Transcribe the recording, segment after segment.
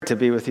to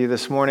be with you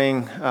this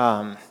morning.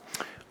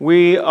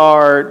 We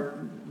are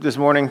this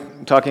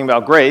morning talking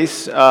about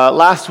grace.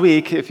 Last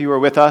week, if you were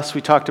with us,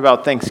 we talked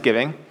about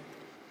Thanksgiving.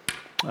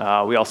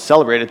 We all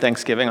celebrated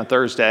Thanksgiving on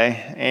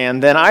Thursday.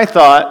 And then I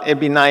thought it'd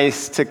be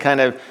nice to kind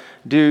of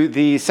do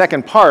the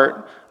second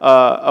part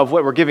of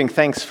what we're giving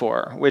thanks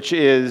for, which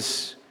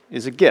is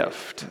a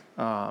gift.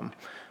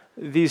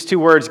 These two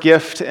words,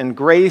 gift and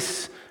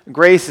grace.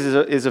 Grace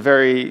is a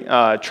very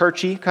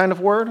churchy kind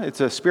of word.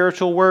 It's a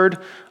spiritual word.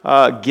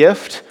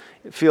 Gift,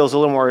 it feels a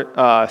little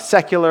more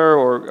secular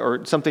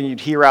or something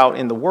you'd hear out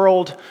in the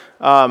world.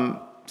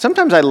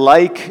 Sometimes I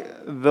like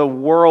the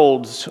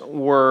world's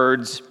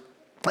words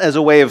as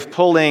a way of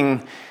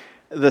pulling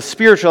the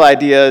spiritual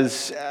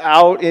ideas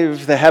out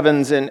of the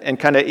heavens and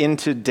kind of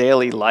into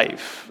daily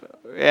life.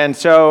 And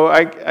so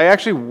I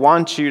actually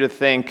want you to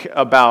think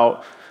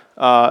about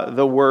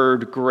the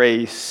word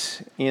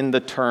grace in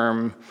the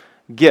term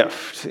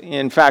gift.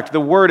 In fact, the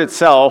word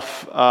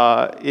itself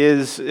that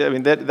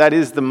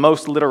is the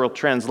most literal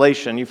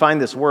translation. You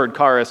find this word,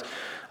 charis,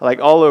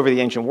 like all over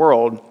the ancient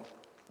world,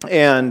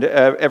 and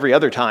every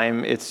other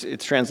time it's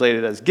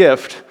translated as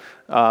gift,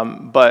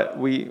 but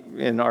we,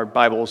 in our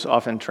Bibles,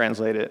 often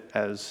translate it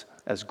as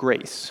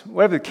grace.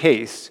 Whatever the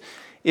case,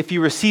 if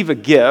you receive a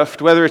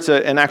gift, whether it's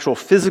an actual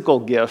physical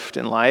gift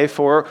in life,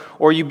 or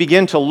you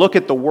begin to look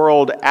at the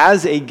world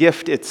as a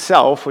gift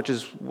itself, which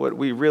is what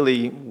we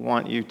really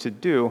want you to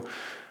do,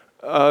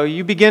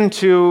 you begin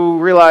to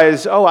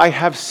realize, I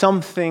have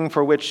something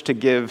for which to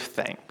give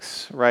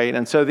thanks, right?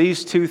 And so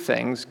these two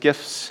things,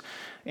 gifts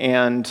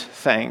and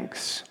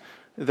thanks,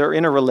 they're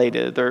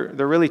interrelated. They're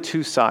really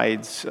two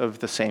sides of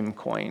the same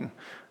coin.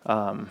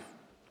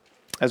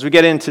 As we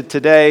get into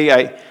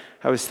today,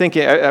 I was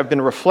thinking, I've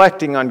been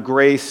reflecting on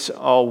grace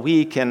all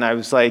week, and I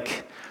was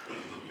like,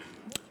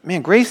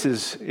 man, grace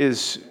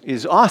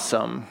is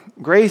awesome.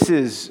 Grace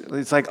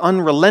it's like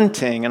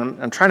unrelenting,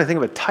 and I'm trying to think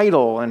of a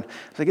title, and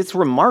it's like, it's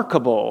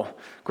remarkable.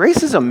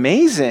 Grace is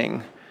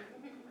amazing.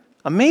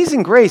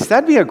 Amazing grace,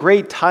 that'd be a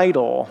great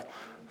title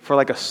for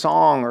like a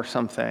song or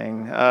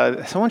something.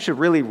 Someone should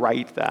really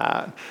write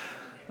that.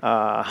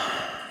 All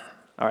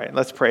right,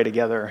 let's pray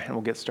together, and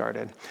we'll get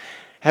started.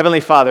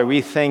 Heavenly Father,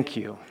 we thank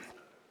you.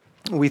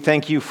 We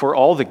thank you for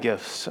all the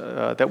gifts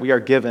that we are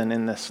given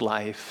in this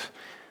life.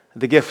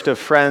 The gift of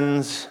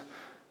friends,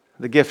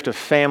 the gift of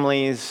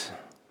families,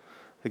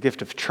 the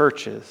gift of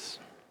churches,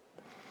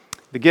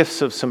 the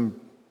gifts of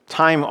some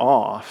time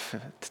off,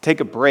 to take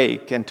a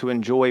break and to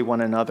enjoy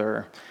one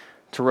another,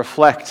 to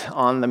reflect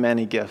on the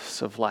many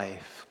gifts of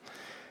life.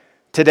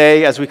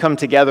 Today, as we come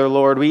together,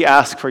 Lord, we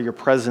ask for your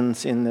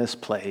presence in this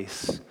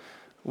place.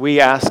 We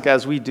ask,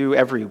 as we do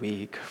every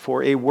week,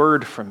 for a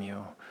word from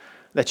you,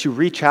 that you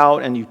reach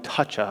out and you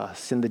touch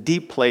us in the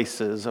deep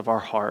places of our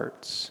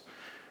hearts,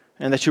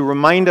 and that you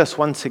remind us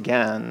once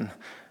again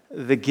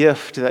the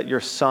gift that your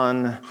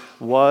Son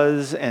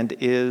was and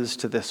is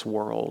to this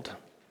world.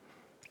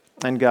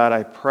 And God,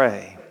 I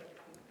pray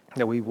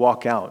that we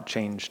walk out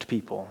changed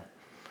people.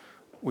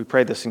 We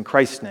pray this in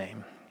Christ's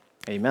name.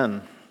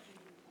 Amen.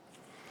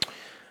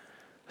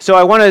 So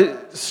I want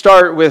to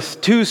start with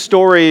two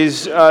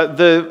stories.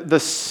 The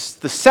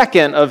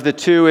second of the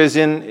two is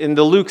in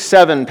the Luke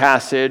 7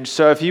 passage.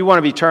 So if you want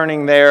to be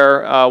turning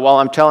there while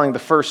I'm telling the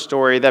first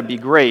story, that'd be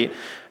great.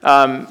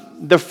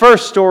 The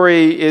first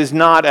story is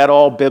not at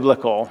all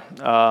biblical,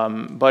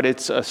 but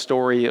it's a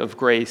story of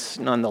grace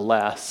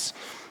nonetheless.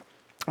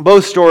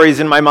 Both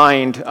stories in my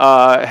mind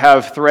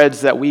have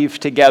threads that weave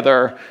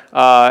together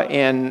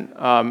in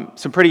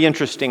some pretty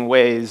interesting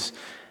ways.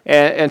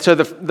 And so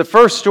the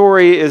first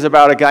story is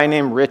about a guy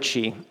named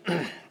Richie.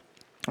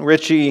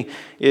 Richie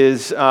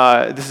is,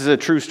 this is a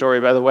true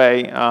story, by the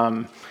way.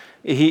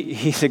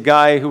 He's a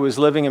guy who was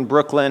living in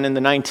Brooklyn in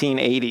the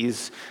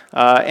 1980s,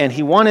 and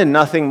he wanted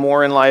nothing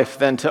more in life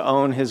than to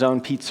own his own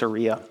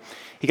pizzeria.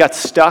 He got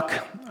stuck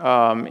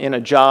in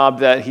a job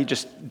that he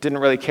just didn't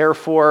really care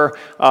for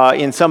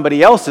in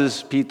somebody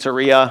else's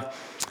pizzeria,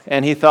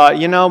 and he thought,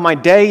 my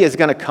day is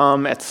going to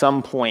come at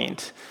some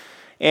point.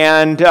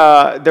 And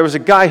there was a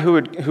guy who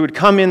would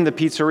come in the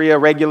pizzeria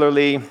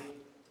regularly.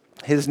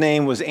 His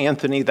name was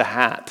Anthony the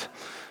Hat.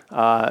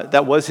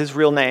 That was his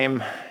real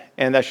name,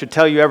 and that should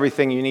tell you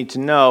everything you need to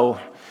know,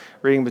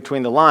 reading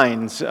between the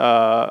lines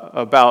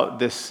about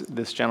this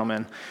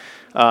gentleman.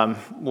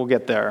 We'll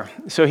get there.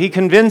 So he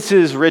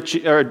convinces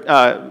Richie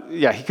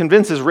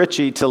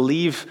to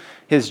leave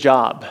his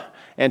job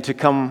and to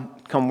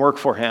come work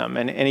for him.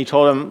 And he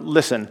told him,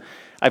 listen,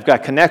 I've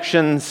got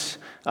connections.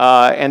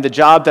 And the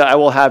job that I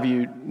will have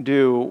you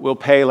do will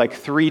pay like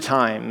 3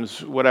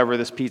 times whatever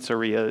this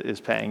pizzeria is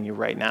paying you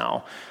right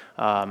now.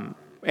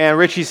 And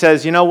Richie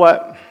says, you know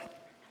what?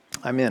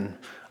 I'm in.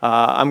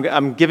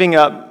 I'm giving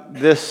up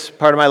this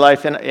part of my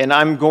life, and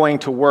I'm going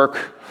to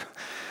work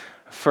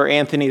for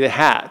Anthony the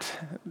Hat.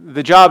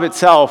 The job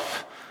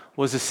itself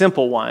was a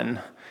simple one.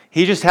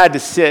 He just had to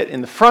sit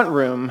in the front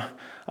room,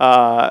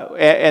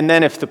 and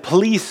then if the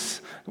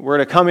police were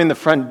to come in the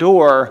front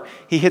door,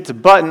 he hits a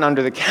button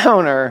under the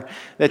counter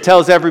that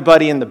tells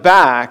everybody in the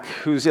back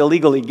who's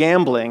illegally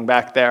gambling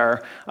back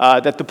there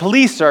that the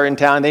police are in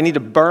town. They need to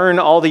burn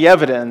all the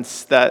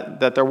evidence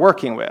that they're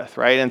working with,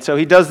 right? And so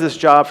he does this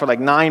job for like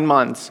 9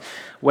 months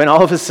when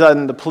all of a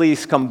sudden the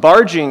police come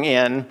barging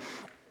in.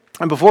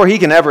 And before he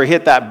can ever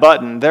hit that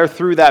button, they're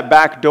through that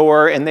back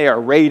door and they are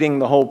raiding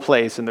the whole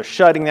place and they're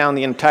shutting down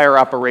the entire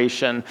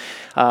operation.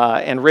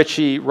 And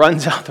Richie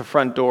runs out the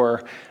front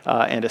door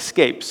and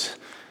escapes.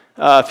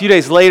 A few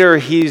days later,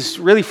 he's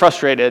really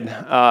frustrated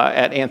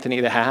at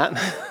Anthony the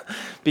Hat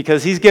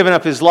because he's given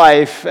up his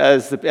life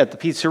at the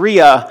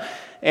pizzeria,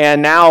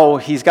 and now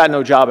he's got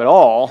no job at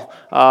all,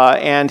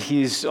 and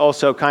he's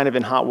also kind of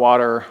in hot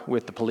water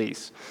with the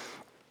police.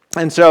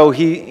 And so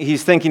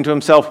he's thinking to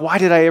himself, why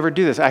did I ever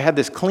do this? I had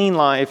this clean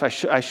life. I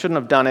shouldn't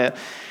have done it.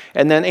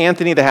 And then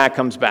Anthony the Hat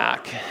comes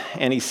back,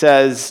 and he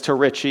says to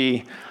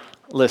Richie,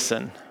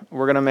 listen,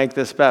 we're going to make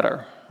this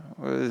better.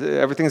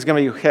 Everything's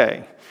going to be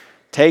okay.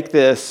 Take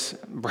this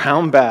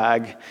brown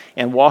bag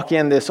and walk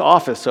in this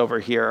office over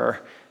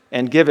here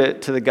and give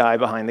it to the guy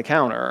behind the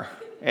counter.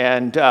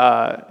 And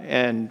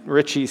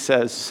Richie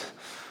says,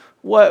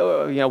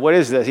 what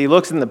is this? He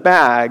looks in the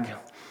bag,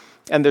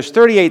 and there's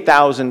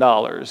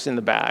 $38,000 in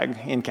the bag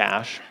in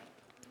cash.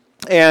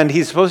 And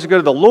he's supposed to go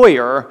to the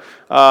lawyer.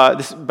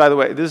 By the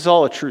way, this is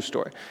all a true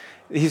story.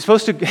 He's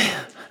supposed to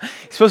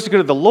go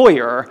to the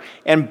lawyer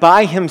and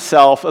buy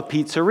himself a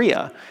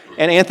pizzeria.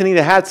 And Anthony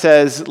the Hat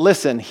says,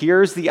 listen,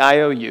 here's the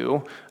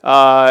IOU.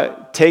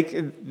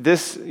 Take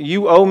this.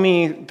 You owe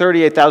me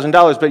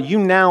 $38,000, but you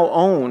now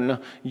own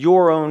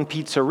your own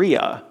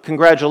pizzeria.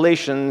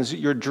 Congratulations,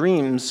 your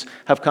dreams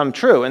have come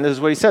true. And this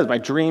is what he says, my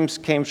dreams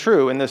came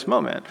true in this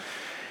moment.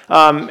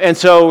 And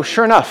so,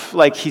 sure enough,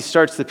 like he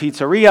starts the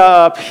pizzeria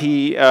up.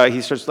 He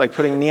starts like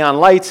putting neon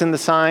lights in the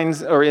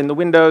signs or in the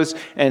windows,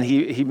 and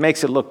he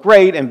makes it look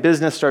great. And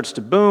business starts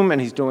to boom, and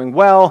he's doing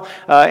well.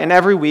 And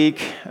every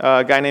week,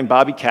 a guy named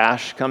Bobby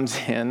Cash comes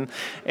in,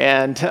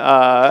 and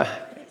this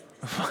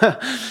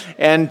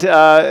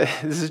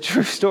is a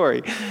true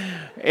story.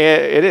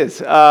 It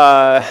is,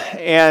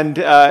 and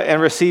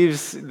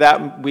receives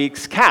that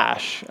week's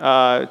cash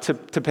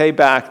to pay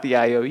back the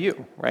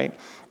IOU, right?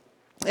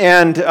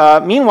 And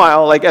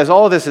meanwhile, like as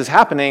all of this is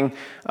happening,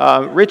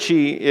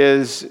 Richie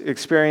is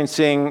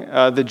experiencing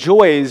the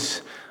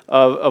joys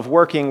of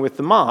working with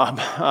the mob,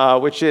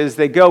 which is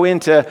they go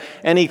into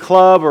any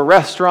club or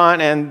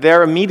restaurant and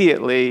they're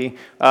immediately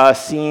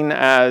seen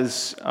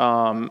as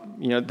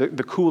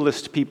the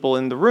coolest people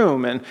in the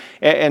room,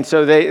 and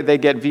so they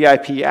get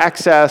VIP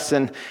access,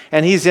 and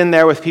he's in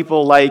there with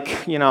people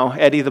like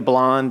Eddie the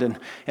Blonde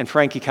and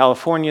Frankie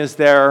California's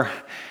there.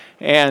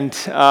 And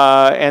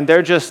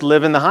they're just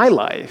living the high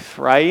life,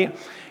 right?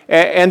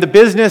 And the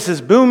business is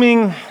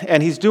booming,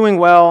 and he's doing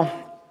well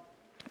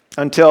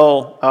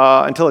until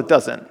it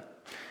doesn't.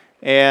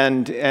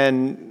 And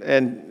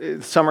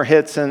summer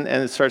hits, and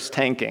it starts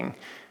tanking,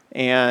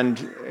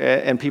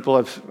 and people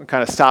have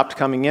kind of stopped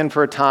coming in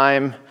for a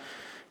time.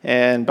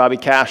 And Bobby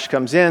Cash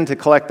comes in to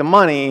collect the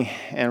money,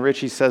 and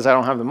Richie says, "I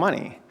don't have the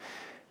money."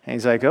 And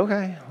he's like,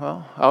 "Okay,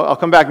 well, I'll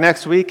come back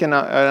next week, and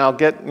I'll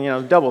get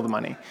double the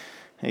money."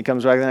 And he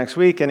comes back the next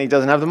week, and he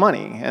doesn't have the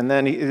money. And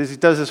then he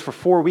does this for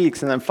 4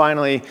 weeks, and then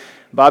finally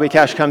Bobby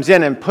Cash comes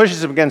in and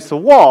pushes him against the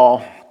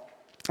wall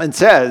and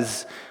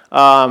says,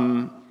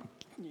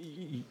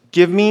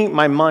 give me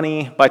my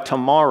money by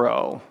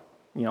tomorrow,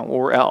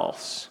 or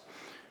else.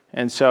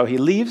 And so he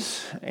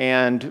leaves,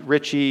 and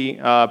Richie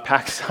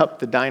packs up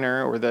the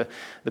diner or the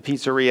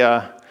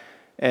pizzeria,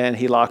 and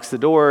he locks the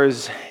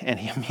doors, and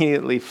he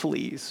immediately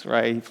flees,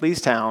 right? He flees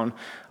town,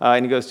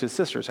 and he goes to his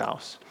sister's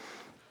house.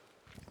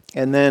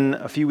 And then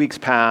a few weeks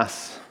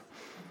pass,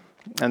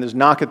 and there's a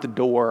knock at the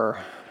door,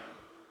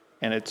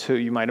 and it's who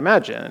you might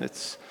imagine.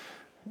 It's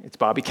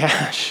Bobby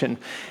Cash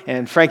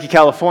and Frankie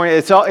California.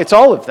 It's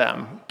all of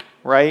them,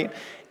 right?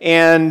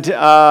 And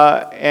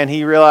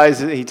he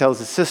realizes, he tells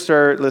his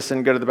sister,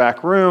 "Listen, go to the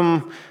back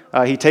room."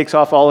 He takes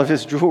off all of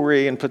his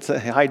jewelry and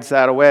hides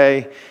that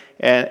away,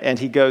 and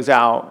he goes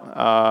out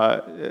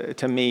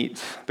to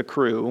meet the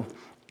crew,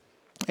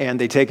 and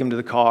they take him to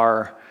the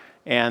car.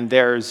 And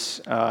there's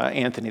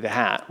Anthony the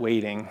Hat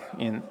waiting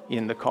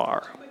in the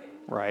car,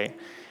 right?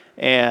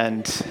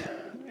 And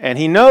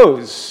he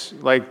knows,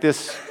 like,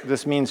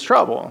 this means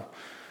trouble.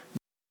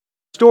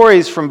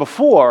 Stories from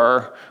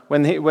before,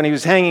 when he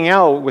was hanging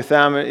out with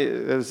them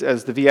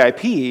as the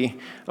VIP,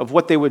 of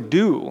what they would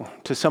do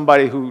to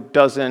somebody who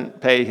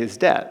doesn't pay his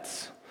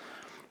debts.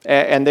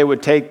 And they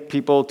would take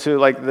people to,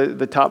 like,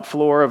 the top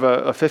floor of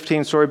a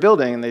 15-story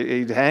building, and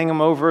they'd hang them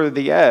over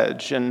the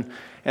edge,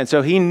 and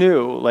so he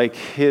knew, like,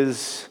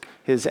 his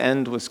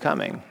end was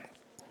coming.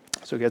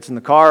 So he gets in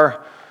the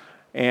car,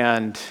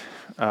 and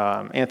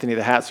Anthony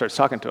the Hat starts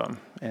talking to him.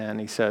 And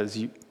he says,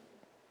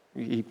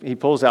 he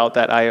pulls out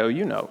that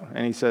IOU note,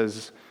 and he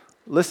says,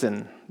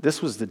 "Listen,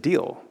 this was the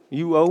deal.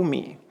 You owe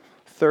me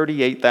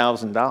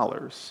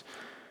 $38,000,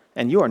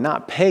 and you are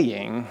not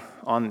paying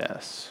on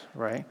this,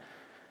 right?"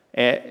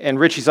 And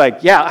Richie's like,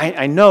 yeah,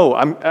 I know,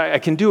 I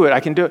can do it, I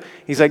can do it.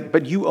 He's like,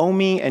 but you owe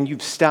me and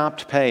you've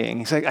stopped paying.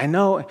 He's like, I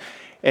know.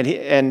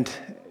 And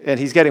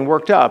he's getting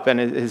worked up and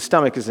his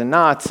stomach is in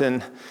knots.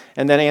 And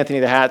then Anthony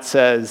the Hat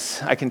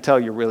says, I can tell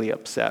you're really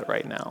upset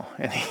right now.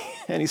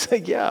 And he's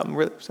like, yeah, I'm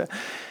really upset.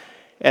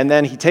 And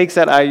then he takes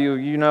that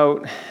IOU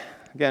note,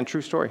 again,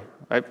 true story,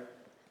 right?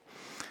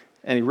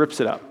 And he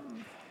rips it up.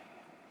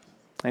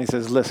 And he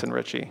says, listen,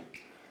 Richie,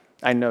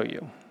 I know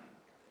you.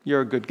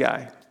 You're a good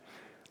guy.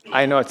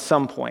 I know at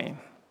some point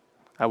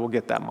I will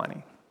get that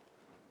money.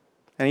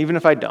 And even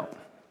if I don't,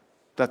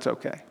 that's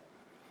okay.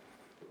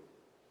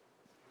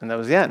 And that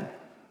was the end.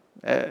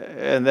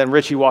 And then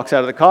Richie walks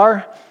out of the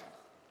car.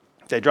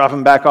 They drop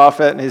him back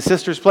off at his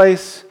sister's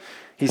place.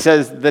 He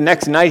says the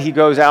next night he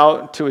goes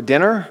out to a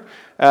dinner,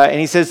 and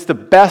he says the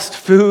best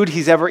food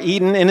he's ever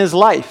eaten in his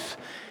life.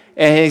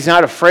 And he's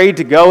not afraid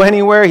to go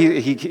anywhere.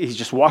 He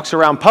just walks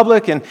around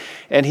public,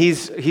 and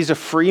he's a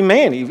free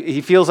man. He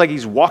feels like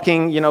he's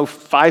walking,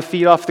 5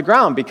 feet off the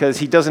ground because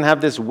he doesn't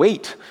have this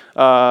weight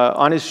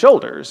on his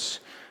shoulders.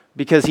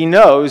 Because he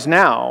knows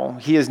now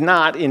he is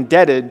not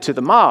indebted to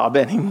the mob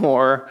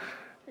anymore.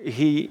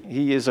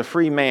 He is a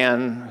free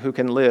man who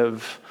can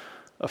live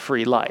a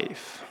free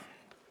life.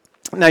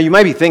 Now, you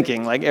might be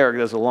thinking, like, Eric,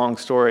 there's a long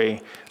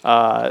story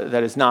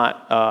that is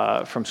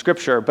not from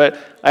Scripture, but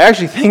I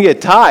actually think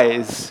it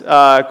ties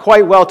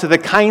quite well to the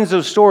kinds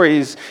of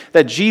stories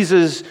that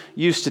Jesus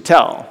used to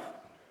tell,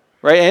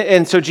 right?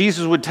 And so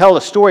Jesus would tell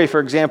a story, for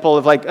example,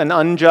 of like an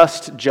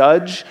unjust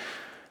judge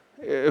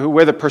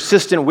where the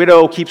persistent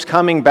widow keeps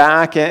coming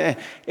back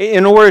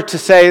in order to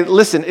say,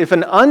 listen, if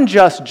an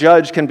unjust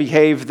judge can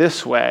behave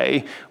this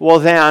way, well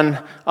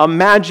then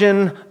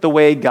imagine the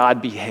way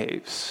God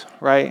behaves,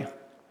 right?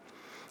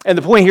 And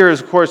the point here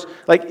is, of course,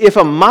 like if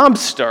a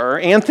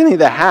mobster, Anthony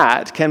the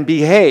Hat, can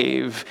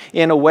behave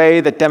in a way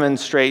that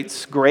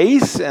demonstrates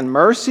grace and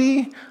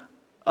mercy,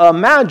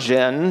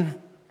 imagine,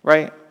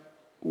 right,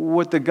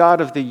 what the God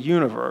of the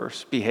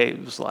universe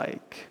behaves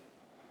like.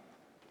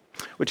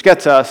 Which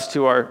gets us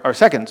to our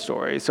second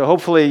story. So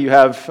hopefully you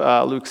have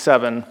Luke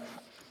 7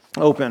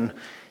 open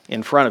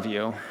in front of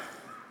you.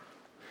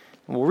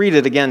 We'll read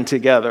it again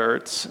together.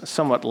 It's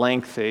somewhat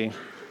lengthy.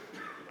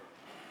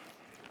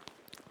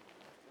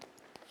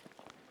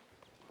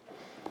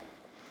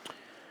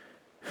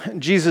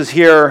 Jesus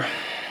here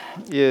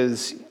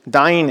is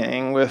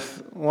dining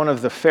with one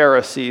of the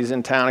Pharisees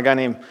in town, a guy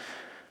named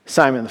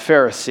Simon the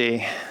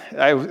Pharisee.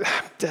 I was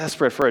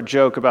desperate for a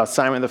joke about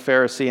Simon the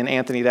Pharisee and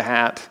Anthony the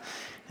Hat.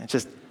 It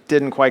just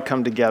didn't quite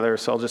come together,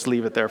 so I'll just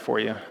leave it there for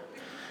you.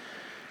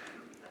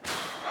 It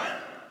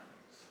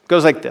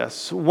goes like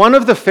this. One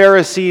of the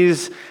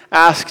Pharisees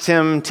asked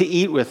him to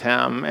eat with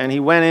him, and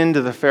he went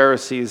into the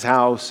Pharisee's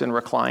house and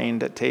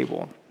reclined at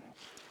table.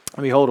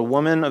 And behold, a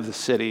woman of the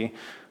city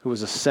who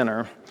was a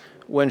sinner,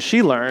 when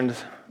she learned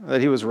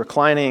that he was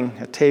reclining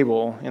at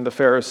table in the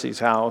Pharisee's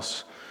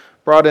house,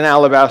 brought an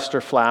alabaster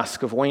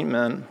flask of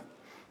ointment,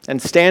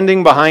 and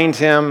standing behind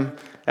him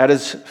at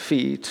his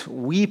feet,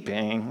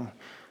 weeping,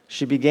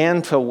 she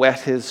began to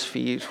wet his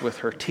feet with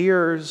her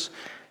tears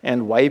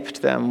and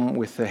wiped them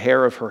with the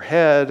hair of her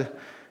head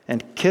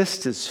and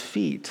kissed his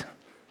feet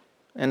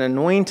and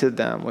anointed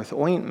them with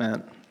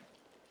ointment.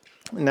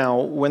 Now,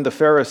 when the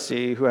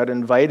Pharisee who had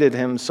invited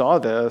him saw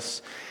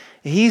this,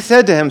 he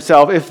said to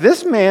himself, if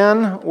this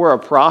man were a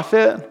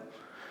prophet,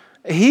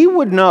 he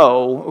would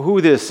know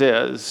who this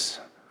is,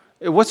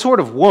 what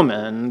sort of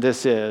woman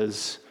this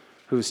is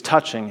who's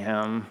touching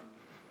him.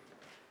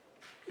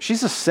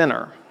 She's a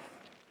sinner.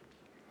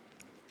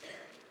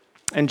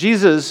 And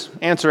Jesus,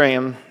 answering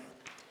him,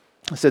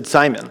 said,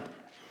 Simon,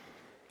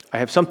 I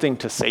have something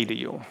to say to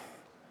you.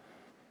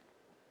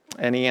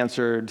 And he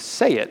answered,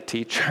 say it,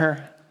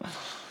 teacher.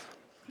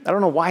 I don't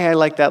know why I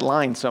like that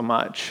line so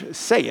much.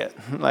 Say it.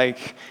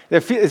 Like, it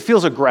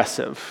feels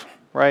aggressive,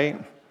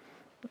 right?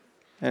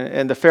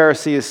 And the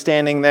Pharisee is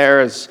standing there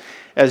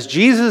as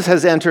Jesus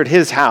has entered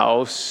his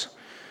house,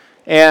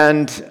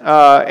 and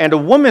a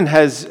woman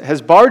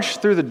has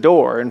barged through the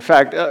door. In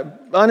fact,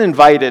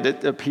 uninvited,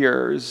 it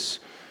appears.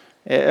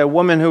 A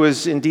woman who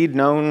is indeed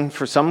known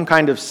for some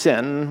kind of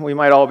sin. We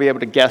might all be able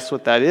to guess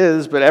what that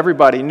is, but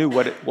everybody knew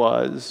what it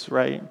was,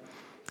 right?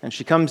 And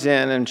she comes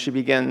in and she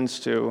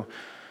begins to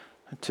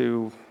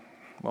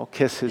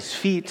kiss his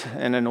feet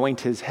and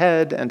anoint his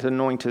head and to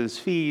anoint his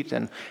feet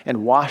and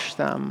wash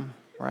them,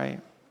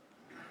 right?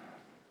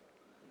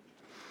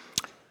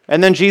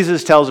 And then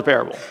Jesus tells a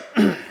parable.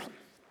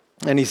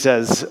 And he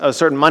says, a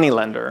certain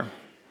moneylender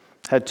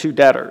had two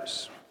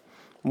debtors.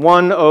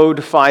 One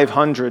owed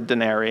 500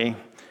 denarii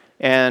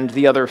and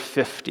the other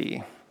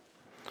 50.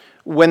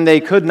 When they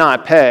could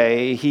not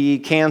pay, he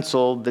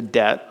canceled the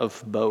debt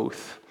of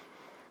both.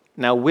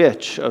 Now,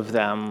 which of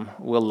them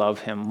will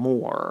love him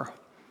more?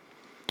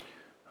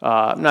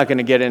 I'm not going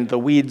to get into the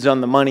weeds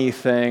on the money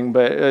thing,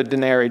 but a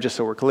denarii, just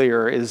so we're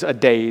clear, is a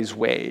day's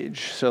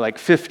wage. So like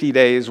 50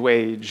 days'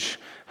 wage,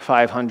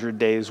 500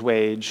 days'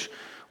 wage.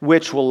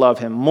 Which will love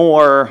him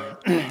more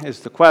is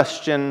the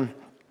question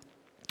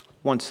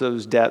once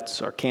those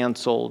debts are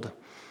canceled.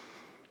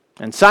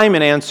 And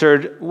Simon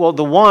answered, well,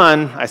 the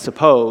one, I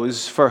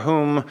suppose, for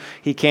whom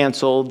he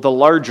canceled the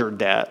larger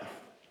debt.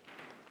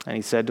 And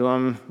he said to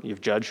him,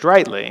 you've judged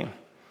rightly.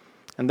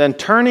 And then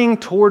turning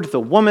toward the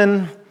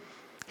woman,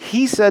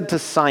 he said to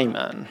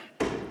Simon,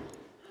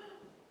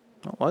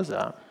 what was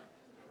that?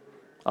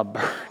 A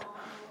bird.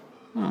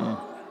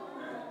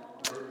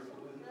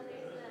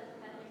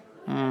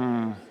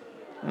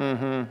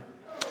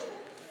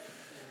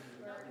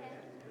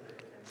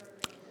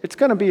 It's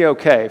going to be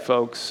okay,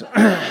 folks.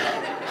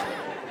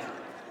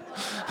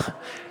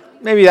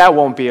 Maybe that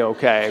won't be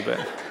okay,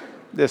 but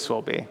this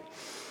will be.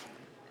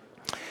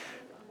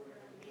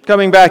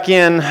 Coming back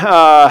in,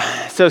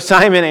 so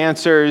Simon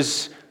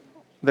answers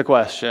the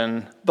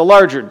question, the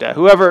larger debt.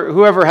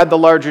 Whoever had the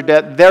larger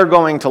debt, they're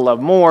going to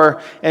love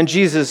more. And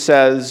Jesus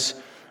says,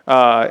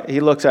 he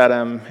looks at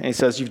him and he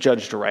says, you've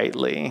judged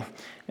rightly.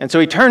 And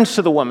so he turns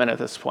to the woman at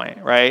this point,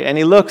 right? And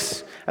he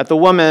looks at the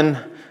woman,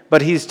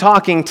 but he's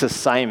talking to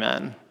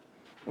Simon,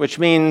 which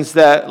means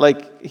that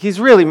he's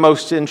really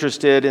most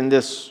interested in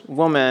this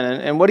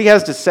woman. And what he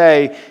has to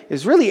say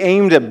is really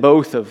aimed at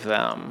both of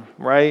them,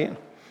 right?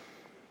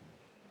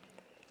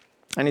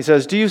 And he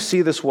says, do you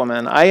see this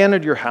woman? I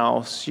entered your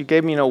house. You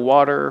gave me no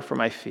water for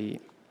my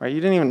feet, right? You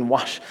didn't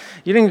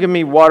give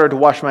me water to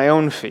wash my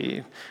own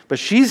feet. But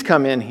she's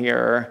come in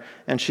here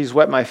and she's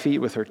wet my feet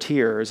with her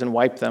tears and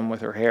wiped them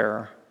with her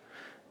hair.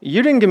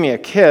 You didn't give me a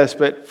kiss,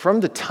 but from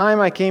the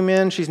time I came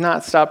in, she's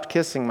not stopped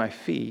kissing my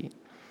feet.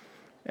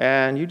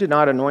 And you did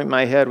not anoint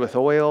my head with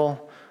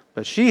oil,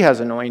 but she has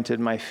anointed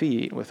my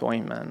feet with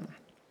ointment.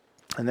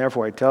 And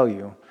therefore I tell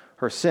you,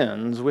 her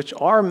sins, which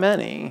are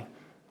many,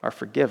 are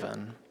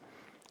forgiven.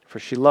 For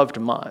she loved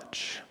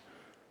much,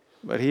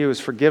 but he who is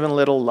forgiven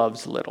little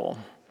loves little.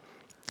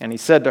 And he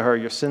said to her,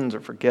 your sins are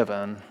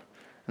forgiven.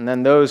 And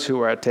then those who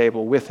were at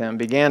table with him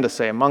began to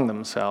say among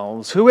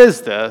themselves, who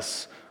is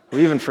this who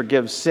even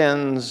forgives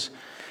sins?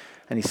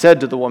 And he said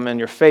to the woman,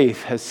 your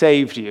faith has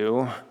saved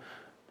you.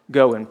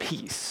 Go in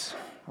peace.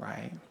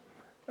 Right?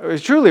 It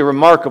was truly a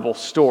remarkable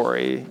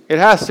story. It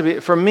has to be,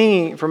 for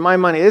my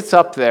money, it's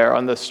up there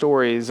on the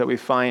stories that we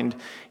find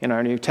in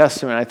our New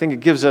Testament. I think it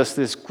gives us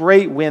this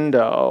great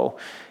window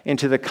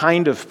into the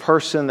kind of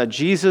person that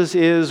Jesus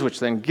is,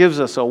 which then gives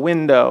us a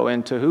window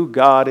into who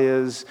God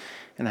is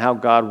and how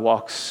God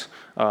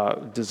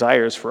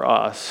desires for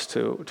us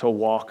to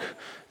walk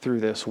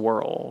through this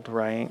world,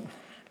 right?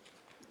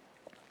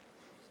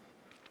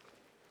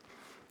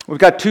 We've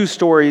got two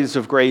stories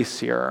of grace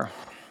here.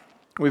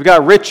 We've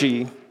got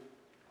Richie,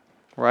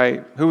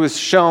 right, who was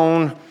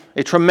shown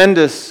a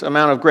tremendous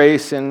amount of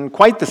grace in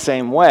quite the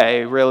same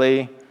way,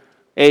 really,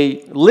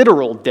 a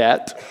literal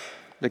debt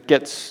that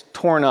gets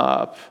torn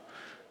up,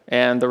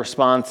 and the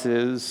response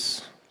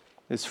is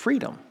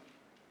freedom,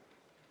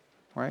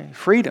 right?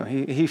 Freedom.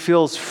 He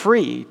feels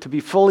free to be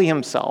fully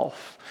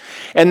himself.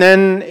 And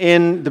then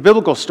in the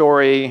biblical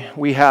story,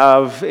 we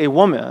have a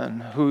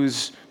woman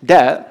whose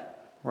debt,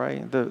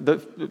 right,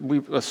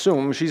 we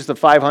assume she's the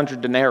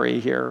 500 denarii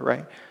here,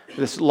 right?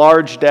 This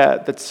large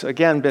debt that's,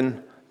 again,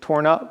 been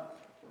torn up,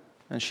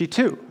 and she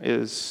too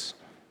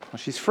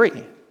she's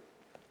free.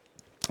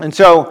 And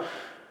so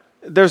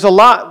there's a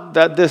lot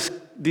that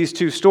these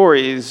two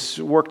stories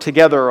work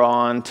together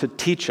on to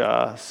teach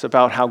us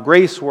about how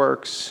grace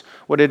works,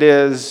 what it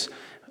is.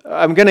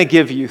 I'm going to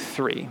give you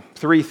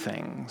three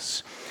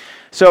things.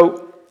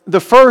 So the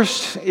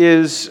first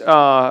is,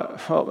 I'm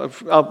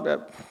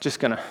just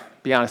going to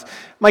be honest.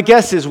 My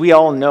guess is we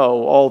all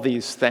know all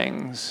these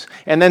things.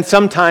 And then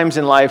sometimes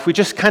in life, we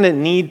just kind of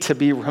need to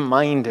be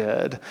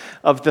reminded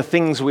of the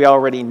things we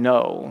already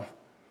know,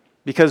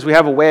 because we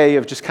have a way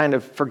of just kind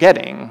of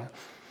forgetting.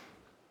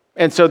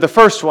 And so the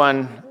first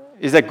one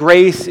is that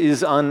grace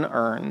is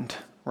unearned,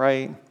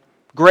 right?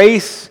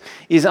 Grace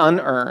is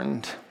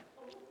unearned.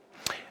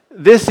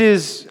 This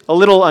is a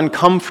little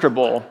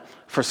uncomfortable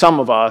for some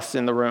of us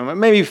in the room, and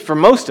maybe for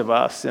most of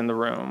us in the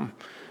room,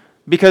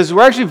 because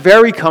we're actually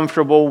very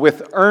comfortable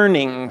with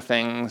earning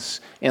things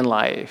in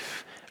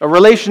life. A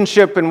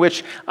relationship in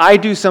which I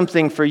do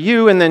something for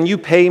you and then you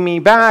pay me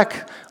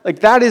back,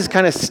 that is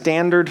kind of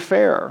standard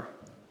fare.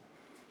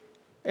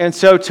 And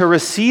so to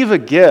receive a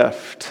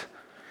gift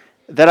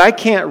that I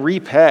can't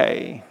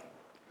repay,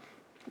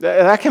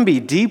 that can be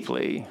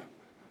deeply,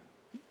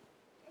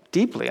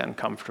 deeply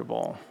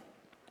uncomfortable.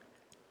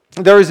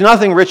 There is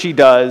nothing Richie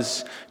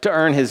does to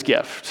earn his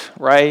gift,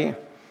 right?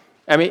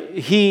 I mean,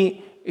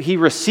 he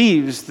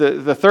receives the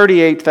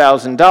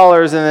 $38,000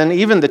 and then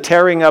even the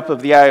tearing up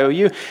of the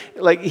IOU.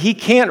 He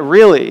can't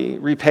really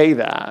repay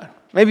that.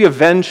 Maybe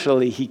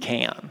eventually he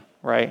can,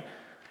 right?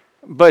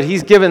 But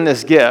he's given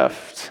this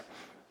gift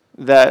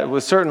that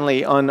was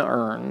certainly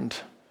unearned.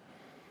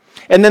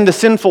 And then the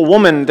sinful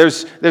woman,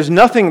 there's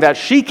nothing that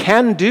she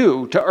can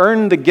do to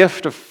earn the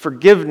gift of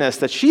forgiveness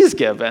that she's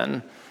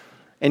given.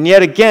 And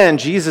yet again,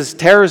 Jesus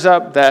tears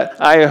up that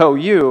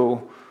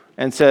IOU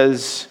and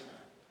says,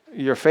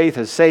 your faith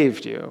has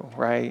saved you,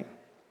 right?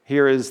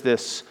 Here is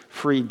this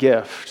free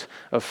gift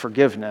of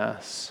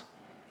forgiveness.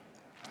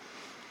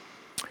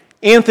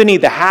 Anthony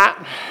the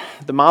Hat,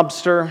 the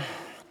mobster,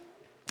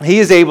 He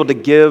is able to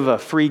give a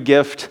free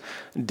gift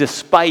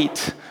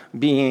despite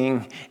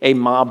being a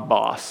mob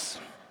boss.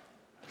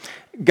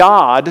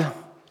 God,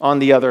 on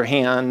the other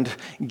hand,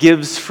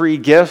 gives free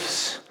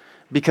gifts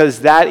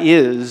because that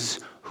is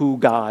who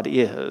God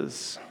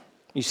is.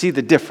 You see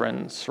the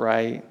difference,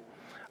 right?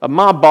 A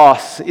mob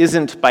boss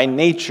isn't by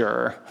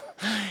nature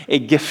a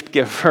gift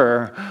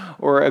giver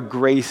or a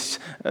grace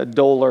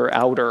doler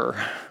outer.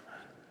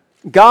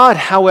 God,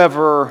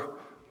 however,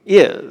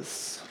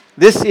 is.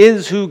 This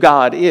is who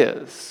God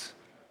is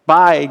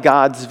by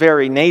God's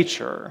very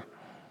nature.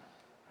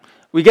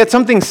 We get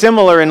something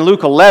similar in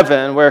Luke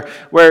 11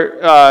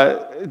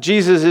 where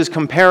Jesus is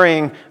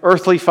comparing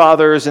earthly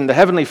fathers and the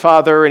heavenly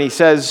Father, and he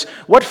says,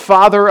 "What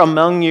father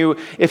among you,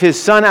 if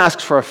his son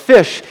asks for a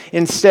fish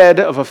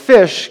instead of a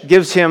fish,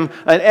 gives him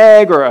an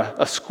egg or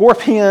a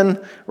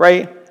scorpion,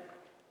 right?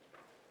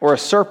 Or a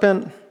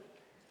serpent?"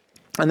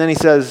 And then he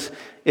says,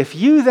 "If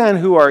you then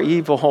who are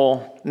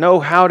evil know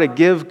how to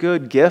give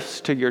good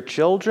gifts to your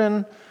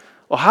children,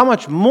 well, how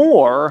much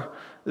more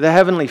the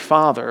heavenly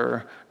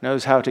Father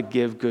knows how to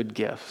give good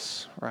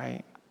gifts,"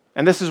 right?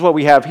 And this is what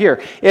we have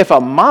here. If a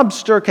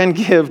mobster can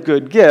give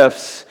good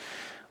gifts,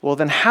 well,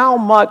 then how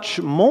much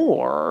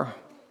more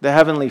the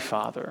heavenly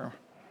Father?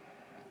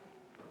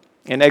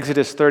 In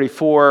Exodus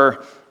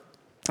 34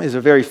 is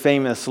a very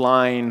famous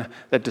line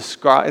that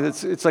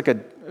describes, it's like a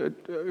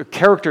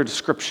character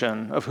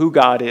description of who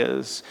God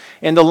is.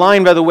 And the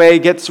line, by the way,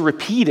 gets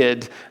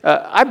repeated,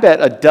 I bet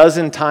a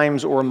dozen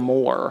times or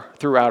more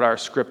throughout our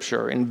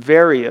scripture in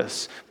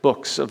various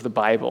books of the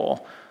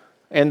Bible.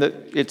 And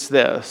it's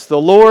this: the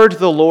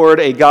Lord,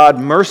 a God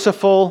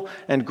merciful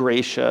and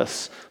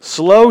gracious,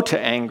 slow to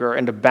anger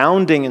and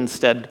abounding in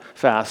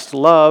steadfast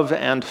love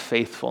and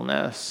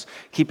faithfulness,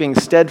 keeping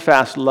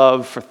steadfast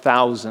love for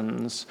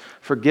thousands,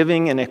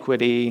 forgiving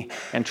iniquity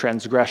and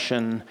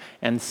transgression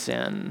and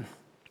sin.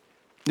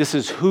 This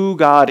is who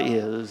God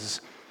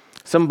is,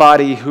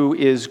 somebody who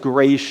is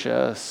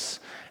gracious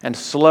and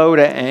slow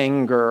to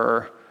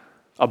anger,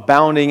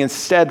 abounding in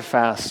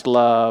steadfast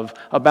love,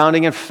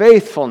 abounding in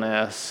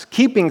faithfulness,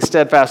 keeping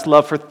steadfast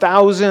love for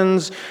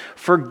thousands,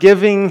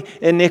 forgiving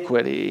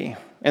iniquity.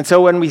 And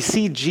so when we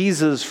see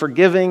Jesus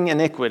forgiving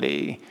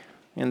iniquity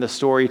in the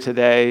story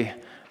today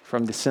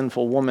from the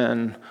sinful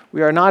woman,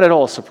 we are not at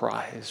all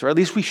surprised, or at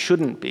least we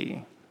shouldn't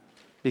be,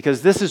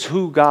 because this is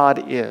who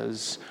God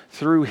is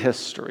through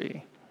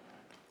history.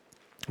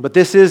 But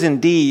this is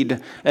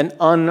indeed an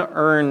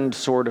unearned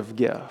sort of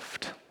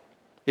gift.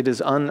 It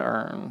is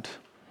unearned.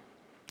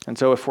 And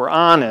so if we're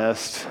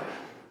honest,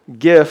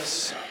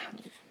 gifts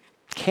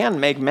can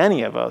make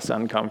many of us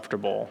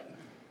uncomfortable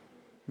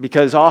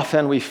because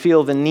often we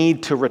feel the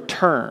need to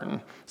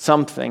return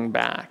something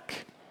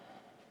back.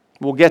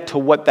 We'll get to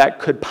what that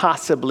could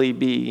possibly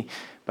be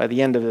by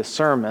the end of this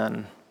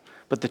sermon.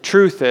 But the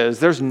truth is,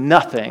 there's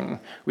nothing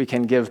we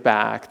can give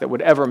back that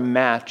would ever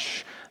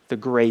match the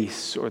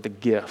grace or the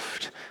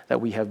gift that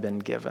we have been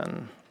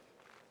given.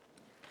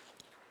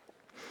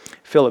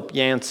 Philip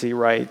Yancey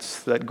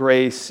writes that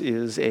grace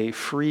is a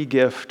free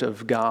gift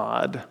of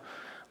God,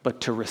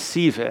 but to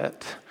receive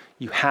it,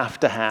 you have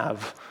to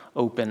have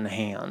open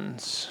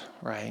hands,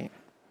 right?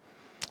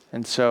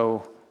 And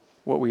so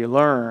what we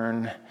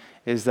learn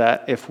is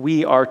that if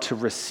we are to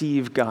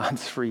receive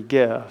God's free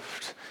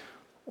gift,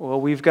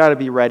 well, we've got to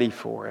be ready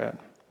for it.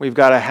 We've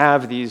got to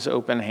have these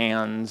open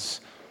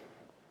hands,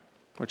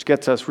 which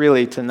gets us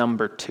really to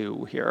number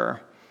 2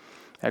 here.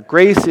 That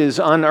grace is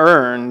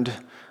unearned,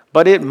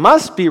 but it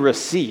must be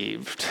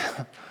received.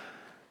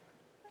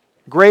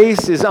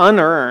 Grace is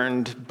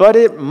unearned, but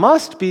it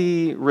must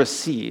be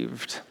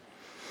received.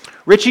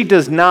 Richie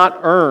does not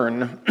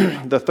earn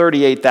the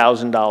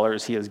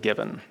 $38,000 he is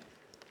given.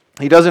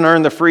 He doesn't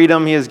earn the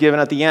freedom he is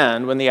given at the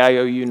end when the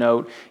IOU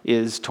note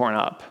is torn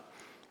up.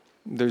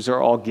 Those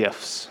are all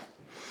gifts.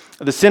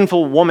 The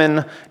sinful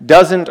woman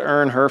doesn't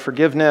earn her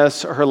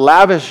forgiveness. Her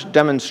lavish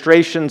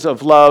demonstrations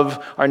of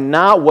love are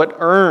not what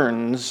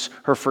earns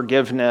her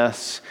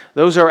forgiveness.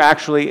 Those are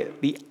actually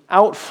the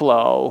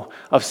outflow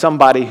of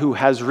somebody who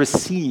has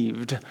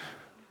received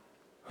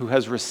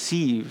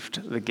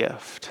the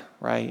gift,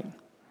 right?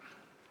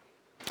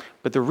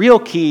 But the real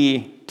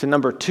key to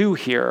number 2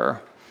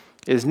 here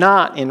is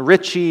not in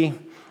Richie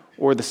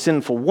or the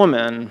sinful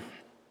woman.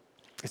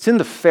 It's in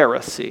the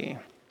Pharisee.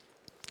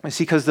 You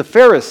see, because the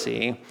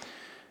Pharisee,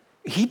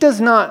 he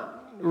does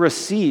not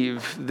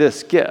receive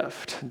this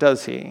gift,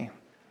 does he?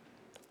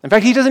 In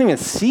fact, he doesn't even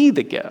see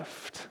the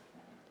gift.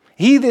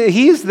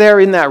 He's there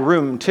in that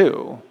room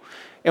too.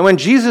 And when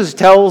Jesus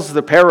tells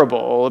the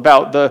parable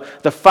about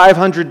the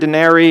 500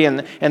 denarii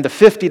and the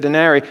 50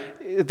 denarii,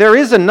 there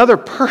is another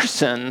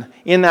person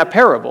in that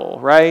parable,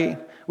 right?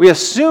 We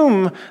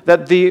assume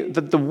that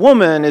the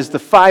woman is the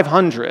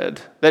 500,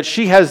 that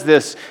she has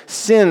this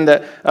sin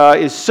that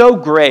is so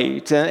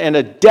great and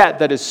a debt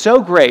that is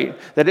so great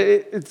that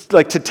it's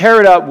like to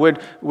tear it up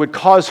would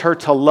cause her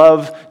to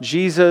love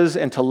Jesus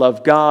and to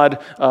love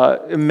God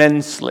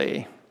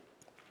immensely.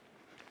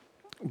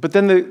 But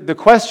then the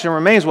question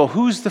remains, well,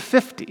 who's the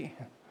 50?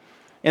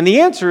 And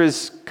the answer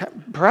is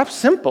perhaps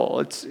simple.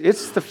 It's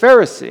the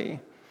Pharisee.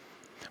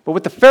 But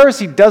what the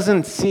Pharisee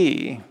doesn't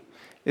see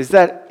is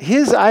that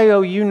his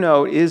IOU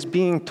note is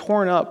being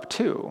torn up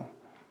too.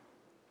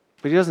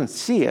 But he doesn't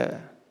see it,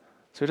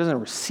 so he doesn't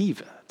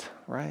receive it,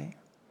 right?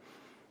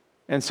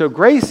 And so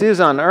grace is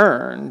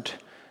unearned.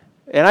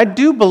 And I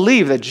do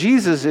believe that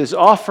Jesus is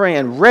offering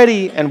and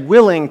ready and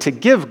willing to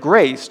give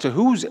grace to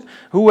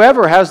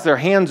whoever has their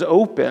hands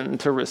open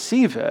to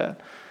receive it.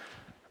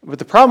 But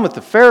the problem with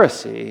the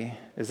Pharisee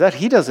is that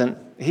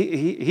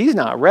he's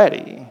not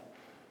ready.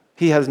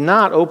 He has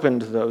not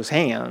opened those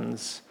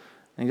hands,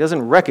 and he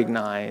doesn't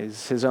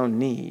recognize his own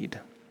need.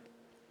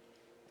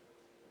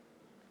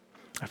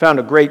 I found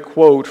a great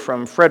quote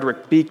from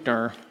Frederick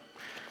Buechner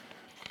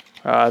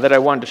that I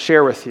wanted to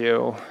share with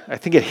you. I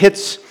think it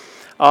hits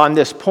on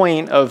this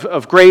point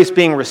of grace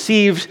being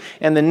received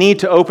and the need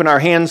to open our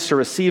hands to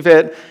receive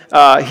it.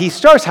 He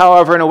starts,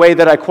 however, in a way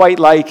that I quite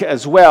like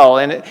as well,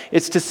 and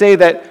it's to say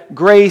that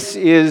grace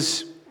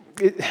is,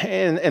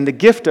 and the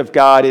gift of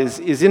God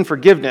is in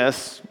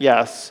forgiveness,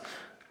 yes,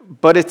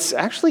 but it's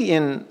actually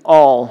in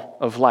all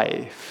of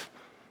life.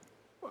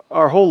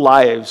 Our whole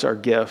lives are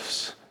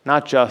gifts,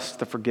 not just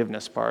the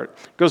forgiveness part.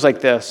 It goes like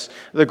this.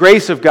 The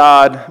grace of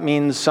God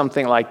means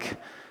something like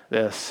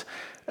this.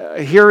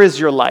 Here is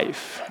your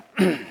life.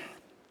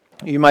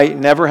 You might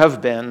never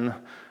have been,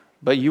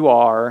 but you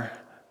are,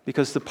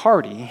 because the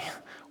party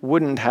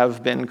wouldn't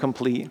have been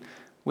complete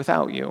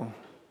without you.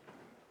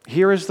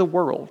 Here is the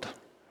world.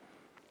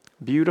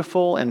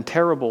 Beautiful and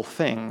terrible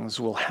things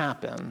will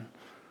happen,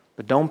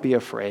 but don't be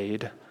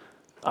afraid.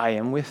 I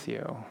am with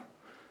you.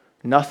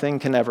 Nothing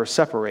can ever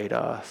separate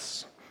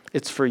us.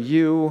 It's for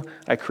you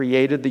I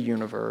created the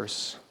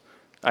universe.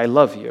 I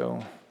love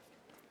you.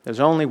 There's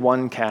only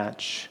one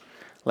catch.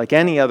 Like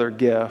any other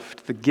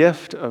gift, the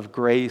gift of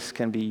grace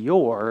can be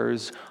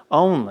yours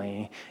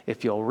only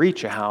if you'll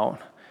reach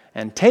out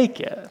and take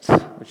it,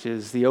 which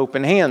is the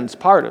open hands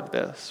part of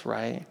this,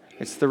 right?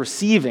 It's the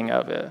receiving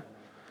of it.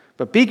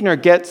 But Buechner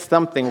gets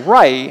something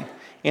right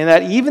in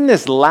that even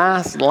this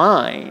last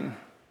line,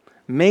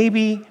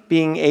 maybe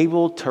being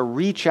able to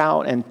reach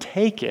out and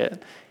take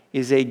it,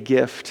 is a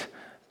gift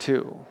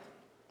too.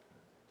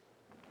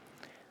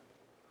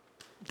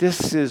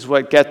 This is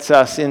what gets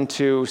us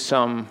into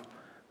some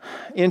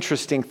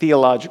interesting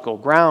theological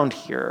ground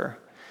here.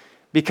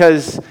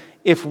 Because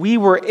if we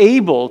were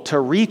able to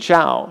reach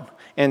out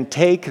and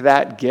take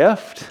that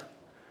gift,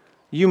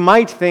 you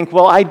might think,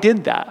 well, I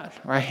did that,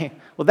 right?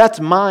 Well, that's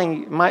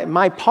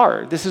my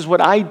part. This is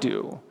what I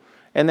do.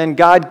 And then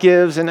God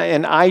gives and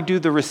I do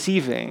the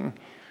receiving.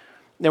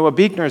 Now, what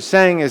Buechner is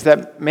saying is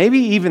that maybe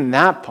even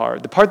that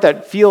part, the part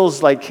that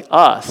feels like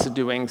us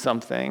doing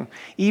something,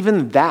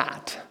 even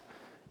that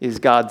is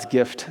God's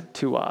gift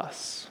to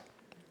us.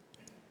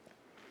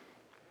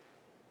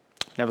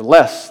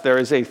 Nevertheless, there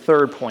is a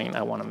third point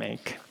I want to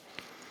make.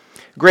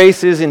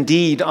 Grace is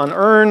indeed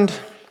unearned,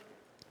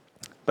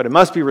 but it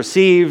must be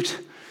received,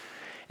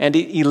 and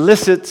it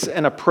elicits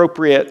an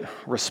appropriate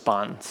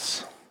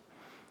response.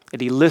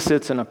 It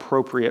elicits an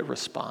appropriate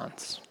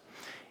response.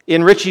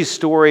 In Richie's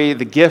story,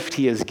 the gift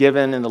he is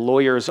given in the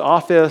lawyer's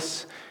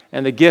office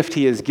and the gift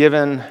he is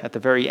given at the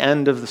very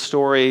end of the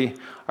story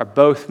are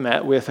both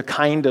met with a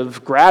kind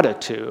of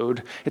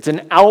gratitude. It's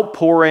an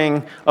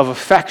outpouring of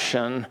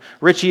affection.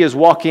 Richie is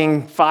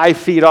walking 5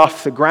 feet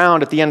off the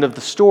ground at the end of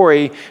the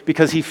story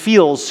because he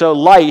feels so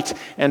light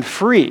and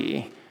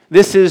free.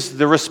 This is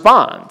the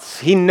response.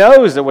 He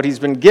knows that what he's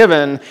been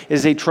given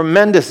is a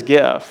tremendous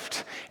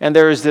gift. And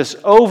there is this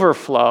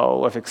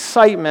overflow of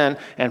excitement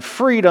and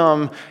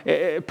freedom,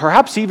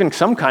 perhaps even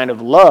some kind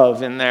of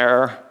love in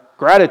there,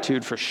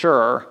 gratitude for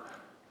sure.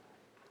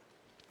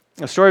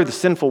 The story of the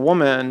sinful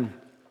woman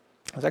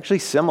is actually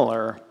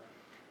similar.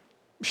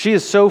 She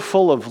is so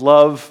full of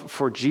love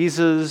for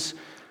Jesus,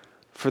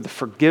 for the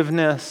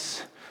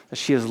forgiveness, that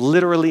she is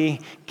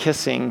literally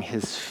kissing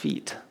his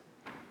feet.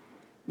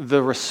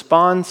 The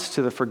response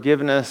to the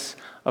forgiveness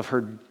of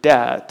her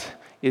debt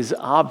is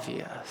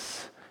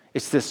obvious.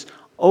 It's this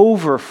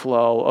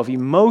overflow of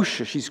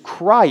emotion. She's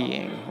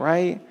crying,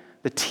 right?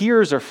 The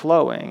tears are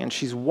flowing, and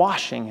she's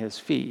washing his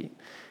feet.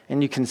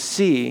 And you can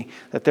see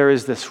that there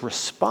is this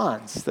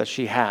response that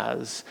she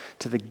has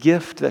to the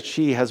gift that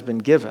she has been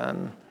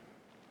given.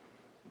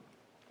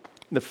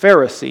 The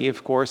Pharisee,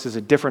 of course, is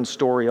a different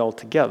story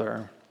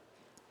altogether.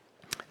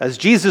 As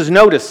Jesus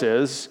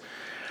notices,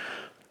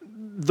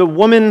 the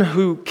woman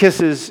who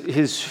kisses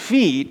his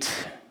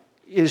feet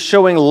is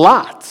showing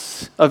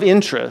lots of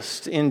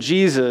interest in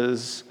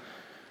Jesus,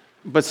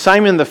 but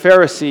Simon the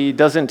Pharisee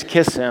doesn't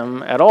kiss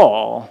him at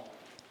all.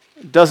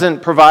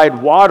 Doesn't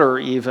provide water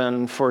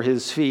even for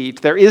his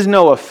feet. There is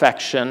no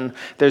affection.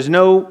 There's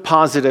no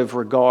positive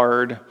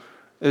regard.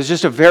 There's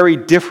just a very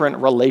different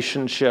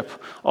relationship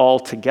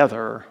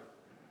altogether.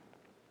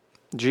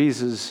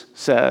 Jesus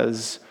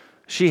says,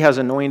 "She has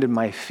anointed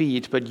my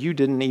feet, but you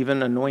didn't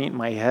even anoint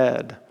my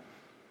head."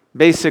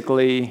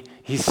 Basically,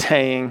 he's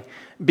saying,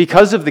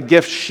 because of the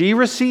gift she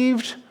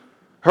received,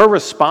 her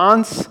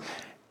response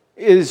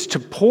is to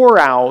pour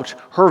out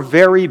her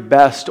very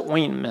best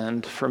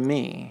ointment for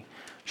me.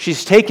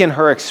 She's taken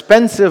her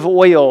expensive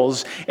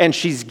oils and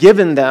she's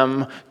given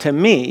them to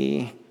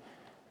me.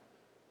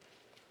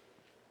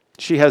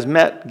 She has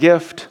met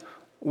gift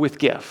with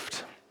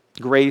gift,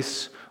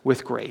 grace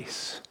with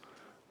grace.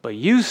 But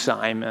you,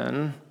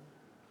 Simon,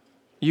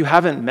 you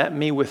haven't met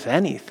me with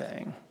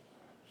anything,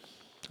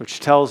 which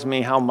tells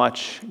me how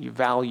much you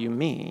value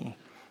me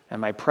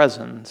and my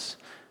presence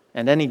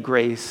and any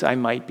grace I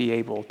might be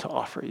able to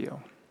offer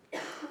you.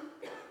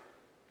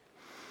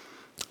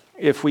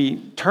 If we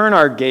turn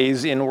our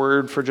gaze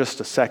inward for just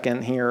a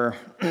second here,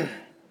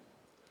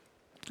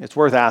 it's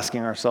worth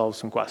asking ourselves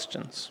some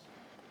questions.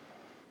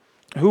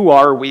 Who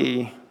are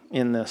we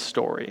in this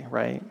story,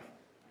 right?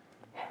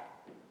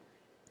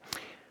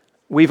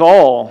 We've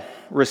all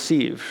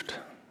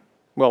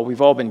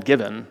been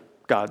given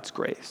God's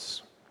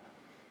grace.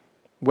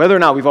 Whether or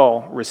not we've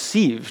all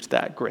received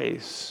that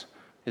grace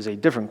is a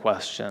different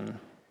question.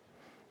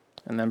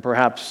 And then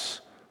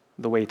perhaps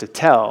the way to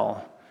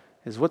tell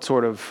is what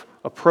sort of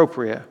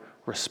appropriate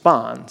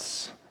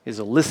response is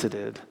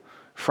elicited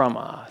from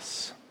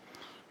us.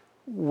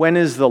 When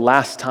is the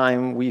last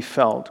time we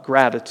felt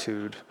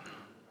gratitude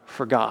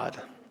for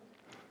God?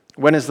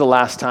 When is the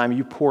last time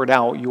you poured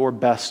out your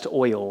best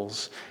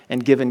oils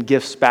and given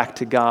gifts back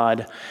to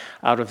God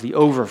out of the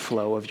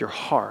overflow of your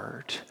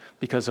heart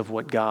because of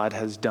what God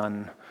has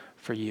done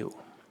for you?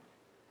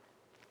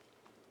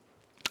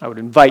 I would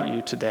invite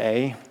you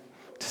today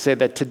to say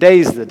that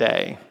today's the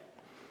day.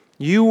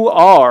 You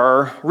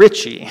are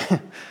Richie.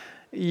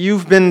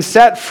 You've been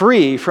set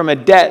free from a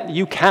debt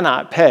you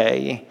cannot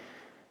pay.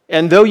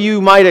 And though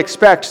you might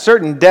expect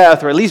certain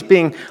death, or at least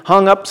being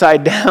hung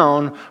upside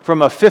down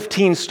from a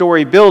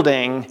 15-story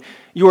building,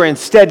 you are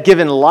instead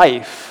given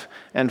life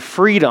and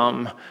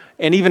freedom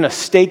and even a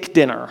steak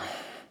dinner.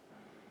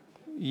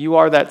 You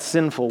are that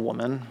sinful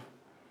woman,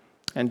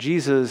 and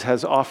Jesus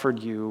has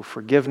offered you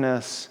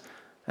forgiveness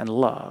and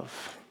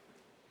love.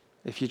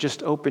 If you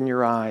just open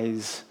your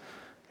eyes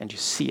and you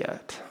see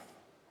it,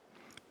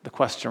 the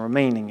question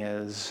remaining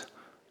is,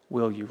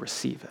 will you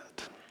receive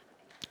it?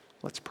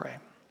 Let's pray.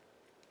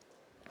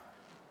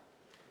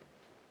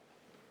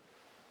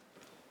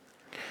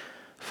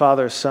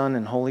 Father, Son,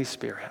 and Holy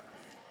Spirit,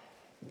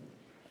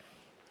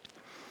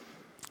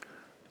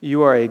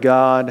 you are a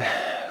God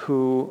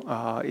who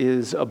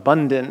is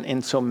abundant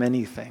in so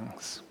many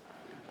things.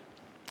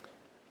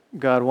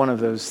 God, one of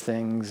those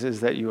things is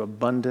that you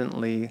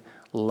abundantly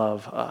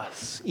love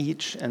us,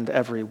 each and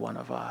every one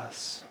of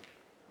us.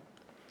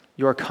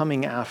 You are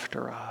coming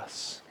after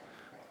us.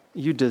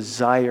 You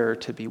desire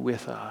to be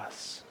with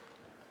us.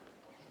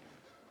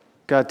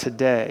 God,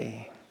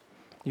 today,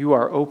 you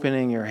are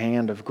opening your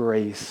hand of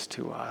grace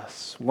to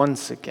us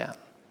once again.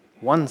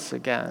 Once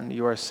again,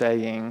 you are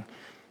saying,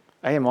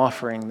 I am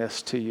offering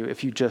this to you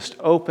if you just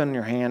open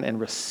your hand and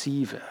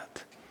receive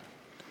it.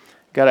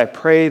 God, I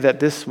pray that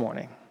this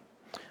morning,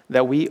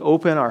 that we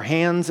open our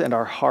hands and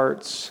our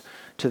hearts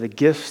to the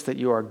gifts that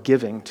you are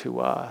giving to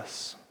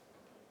us.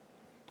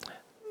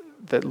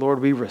 That, Lord,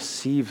 we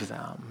receive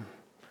them,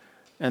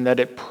 and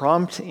that it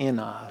prompt in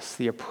us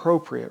the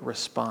appropriate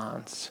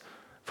response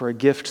for a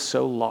gift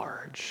so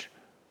large,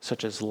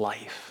 such as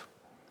life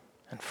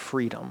and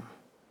freedom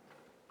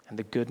and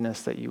the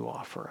goodness that you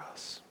offer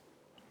us.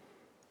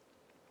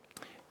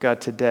 God,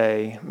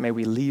 today, may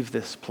we leave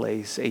this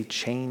place a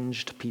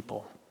changed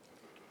people,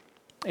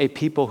 a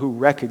people who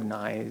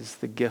recognize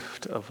the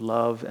gift of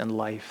love and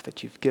life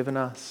that you've given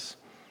us,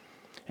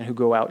 and who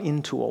go out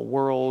into a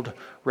world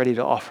ready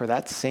to offer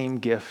that same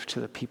gift to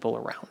the people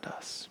around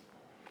us.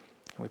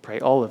 And we pray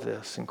all of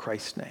this in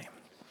Christ's name.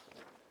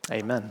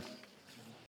 Amen.